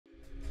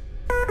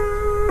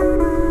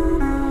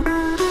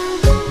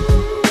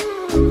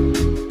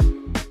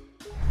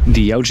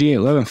The LGA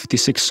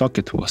 1156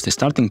 socket was the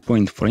starting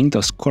point for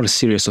Intel's Core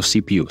series of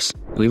CPUs,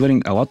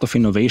 delivering a lot of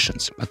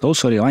innovations, but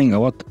also relying a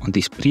lot on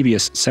the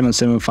previous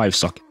 775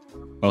 socket,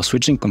 while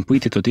switching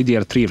completely to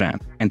DDR3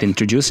 RAM and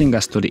introducing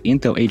us to the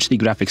Intel HD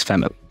graphics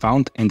family,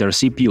 found in their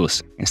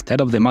CPUs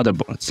instead of the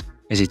motherboards,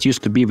 as it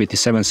used to be with the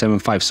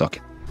 775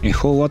 socket. A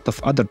whole lot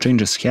of other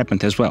changes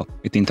happened as well,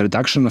 with the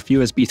introduction of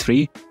USB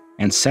 3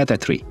 and SATA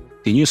 3.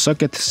 The new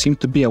socket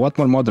seemed to be a lot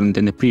more modern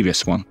than the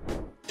previous one.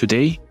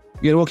 Today,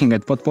 we are looking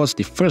at what was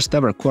the first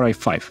ever Core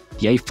i5,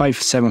 the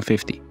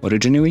i5-750.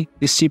 Originally,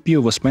 this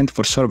CPU was meant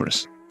for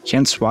servers,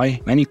 hence why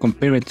many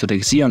compare it to the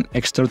Xeon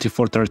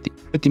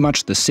X3430, pretty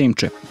much the same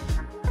chip.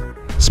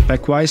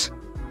 Spec-wise,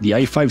 the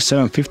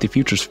i5-750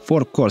 features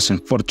 4 cores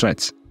and 4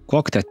 threads,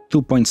 clocked at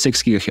 2.6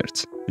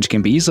 GHz, which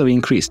can be easily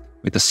increased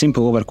with a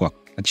simple overclock.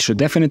 But you should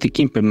definitely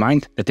keep in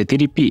mind that the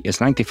TDP is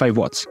 95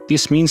 watts.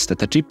 This means that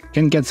the chip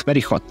can get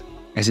very hot,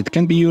 as it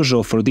can be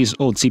usual for these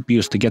old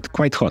CPUs to get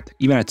quite hot,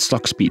 even at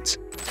stock speeds.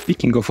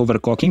 Speaking of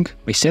overclocking,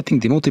 by setting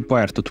the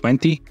multiplier to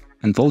 20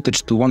 and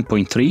voltage to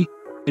 1.3,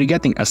 we're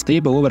getting a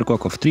stable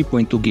overclock of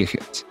 3.2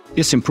 GHz.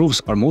 This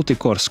improves our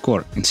multi-core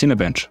score in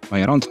Cinebench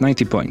by around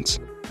 90 points,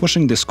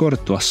 pushing the score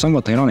to a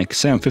somewhat ironic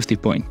 750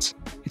 points.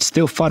 It's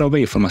still far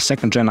away from a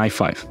second-gen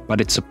i5, but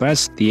it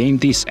surpassed the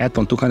AMD's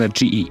Athlon 200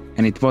 GE,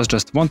 and it was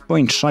just 1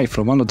 point shy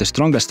from one of the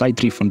strongest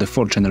i3 from the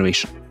 4th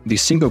generation. The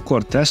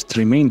single-core test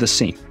remained the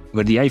same,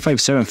 where the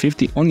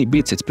i5-750 only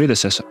beats its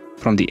predecessor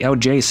from the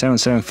LGA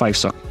 775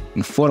 socket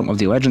in form of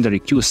the legendary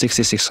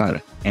Q6600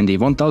 and the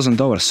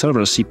 $1,000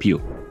 server CPU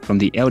from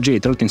the LGA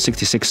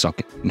 1366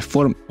 socket in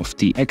form of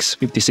the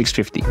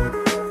X5650.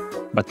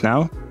 But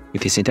now,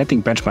 with the synthetic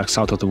benchmarks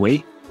out of the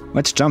way,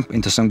 let's jump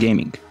into some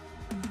gaming.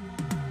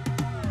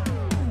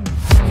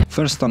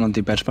 First on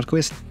the benchmark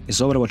list is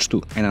Overwatch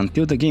 2, and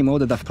until the game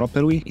loaded up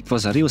properly, it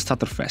was a real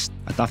stutterfest,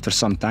 but after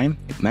some time,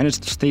 it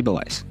managed to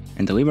stabilize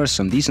and deliver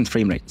some decent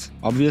frame rates.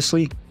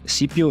 Obviously, the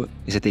CPU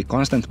is at a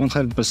constant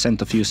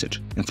 100% of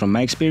usage, and from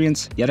my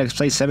experience, the RX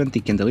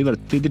 570 can deliver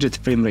 3-digit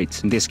frame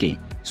rates in this game,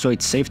 so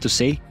it's safe to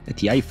say that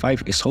the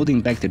i5 is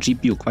holding back the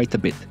GPU quite a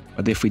bit.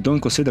 But if we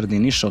don't consider the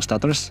initial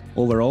stutters,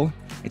 overall,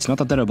 it's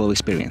not a terrible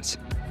experience.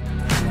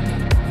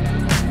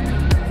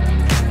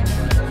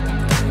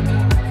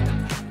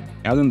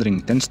 Elden Ring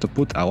tends to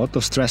put a lot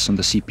of stress on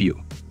the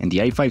CPU, and the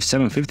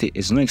i5-750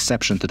 is no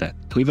exception to that,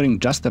 delivering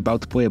just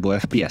about playable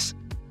FPS,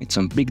 with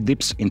some big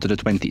dips into the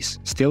 20s.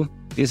 Still,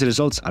 these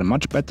results are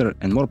much better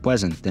and more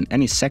pleasant than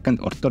any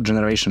 2nd or 3rd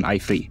generation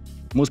i3,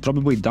 most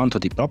probably down to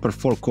the proper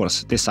 4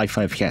 cores this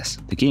i5 has.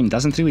 The game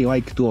doesn't really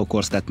like dual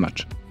cores that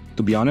much.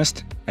 To be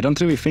honest, I don't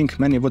really think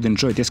many would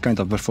enjoy this kind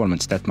of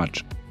performance that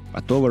much.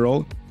 But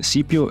overall, the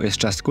CPU is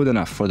just good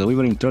enough for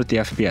delivering 30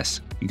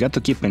 FPS. You got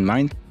to keep in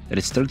mind that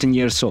it's 13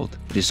 years old.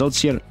 The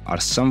results here are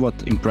somewhat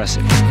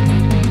impressive.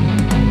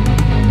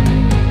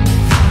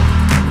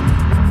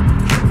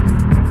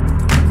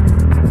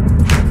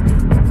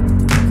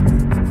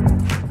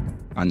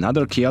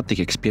 Another chaotic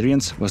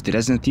experience was the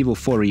Resident Evil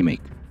 4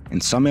 remake.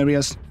 In some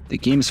areas, the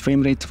game's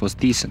frame rate was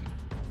decent.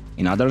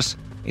 In others,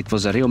 it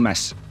was a real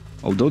mess,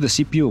 although the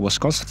CPU was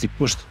constantly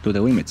pushed to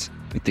the limits,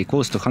 with a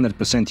close to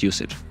 100%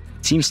 usage.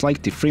 It seems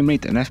like the frame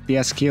rate and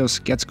FPS chaos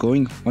gets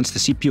going once the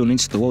CPU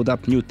needs to load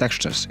up new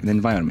textures and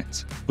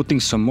environments, putting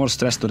some more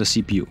stress to the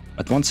CPU.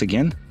 But once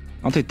again,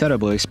 not a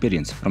terrible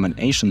experience from an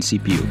Asian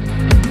CPU.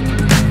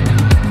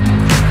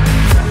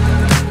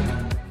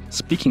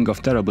 Speaking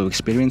of terrible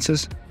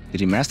experiences, the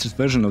remastered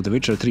version of The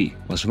Witcher 3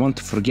 was one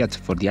to forget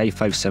for the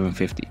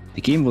i5-750. The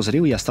game was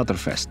really a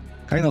stutterfest,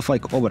 kind of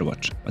like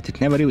Overwatch, but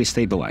it never really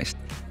stabilized,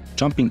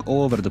 jumping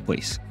all over the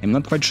place. I'm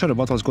not quite sure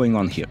what was going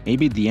on here.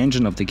 Maybe the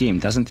engine of the game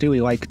doesn't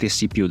really like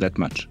this CPU that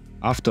much.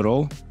 After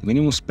all, the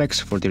minimum specs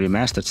for the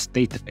remastered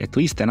state at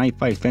least an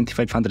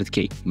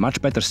i5-2500K,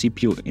 much better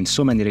CPU in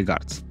so many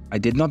regards. I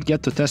did not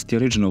get to test the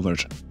original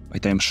version,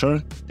 but I'm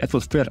sure that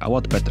would fare a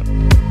lot better.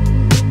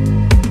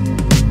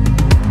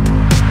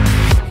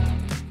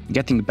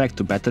 Getting back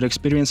to better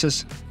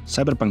experiences,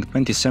 Cyberpunk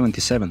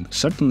 2077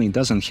 certainly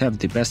doesn't have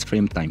the best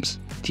frame times.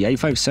 The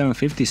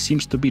i5-750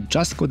 seems to be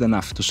just good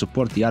enough to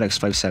support the RX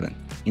 570,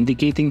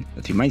 indicating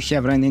that we might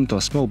have run into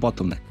a small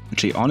bottleneck,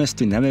 which I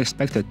honestly never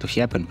expected to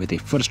happen with a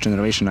 1st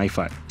generation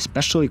i5,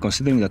 especially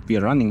considering that we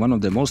are running one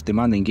of the most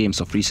demanding games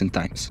of recent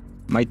times.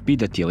 Might be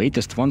that the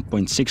latest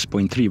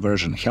 1.6.3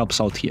 version helps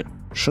out here.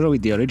 Surely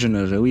the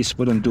original release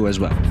wouldn't do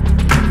as well.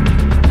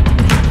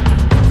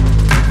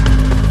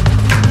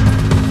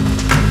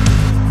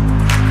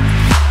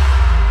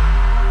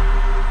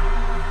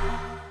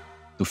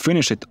 To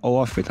finish it all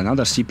off with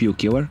another CPU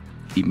killer,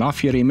 the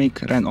Mafia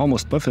remake ran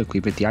almost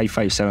perfectly with the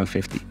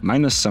i5-750,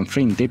 minus some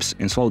frame dips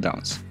and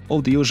slowdowns.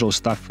 All the usual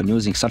stuff when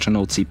using such an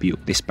old CPU.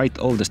 Despite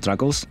all the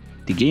struggles,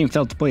 the game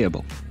felt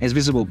playable, as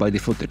visible by the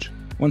footage.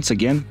 Once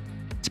again,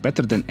 it's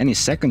better than any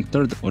 2nd,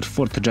 3rd or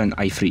 4th gen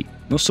i3.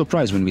 No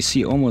surprise when we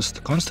see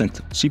almost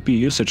constant CPU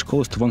usage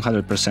close to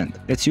 100%.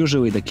 That's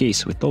usually the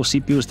case with all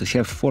CPUs that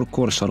have 4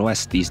 cores or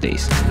less these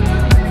days.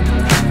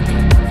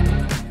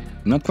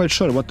 Not quite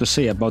sure what to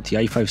say about the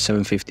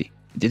i5-750.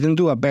 It didn't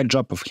do a bad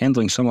job of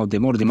handling some of the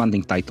more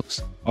demanding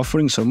titles,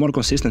 offering some more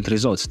consistent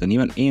results than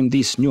even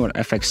AMD's newer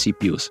FX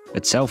CPUs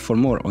that sell for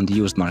more on the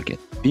used market.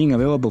 Being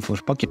available for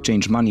pocket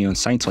change money on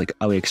sites like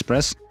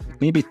AliExpress,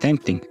 it may be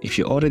tempting if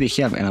you already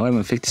have an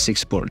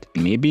 1156 board,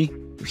 and maybe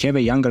you have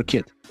a younger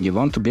kid and you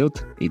want to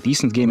build a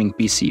decent gaming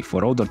PC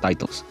for older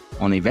titles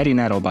on a very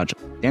narrow budget.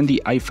 Then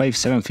the i5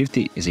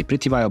 750 is a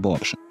pretty viable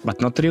option,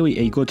 but not really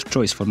a good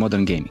choice for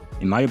modern gaming.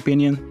 In my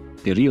opinion,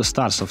 the real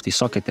stars of the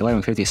socket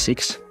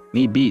 1156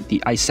 may be the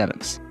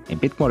i7s, a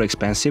bit more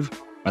expensive,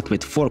 but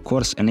with 4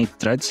 cores and 8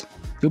 threads.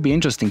 It will be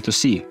interesting to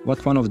see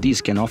what one of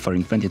these can offer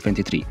in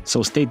 2023,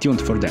 so stay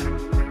tuned for that.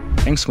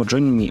 Thanks for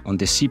joining me on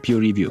this CPU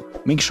review.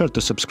 Make sure to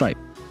subscribe.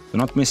 Do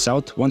not miss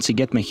out once you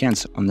get my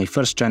hands on my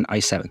first gen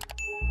i7.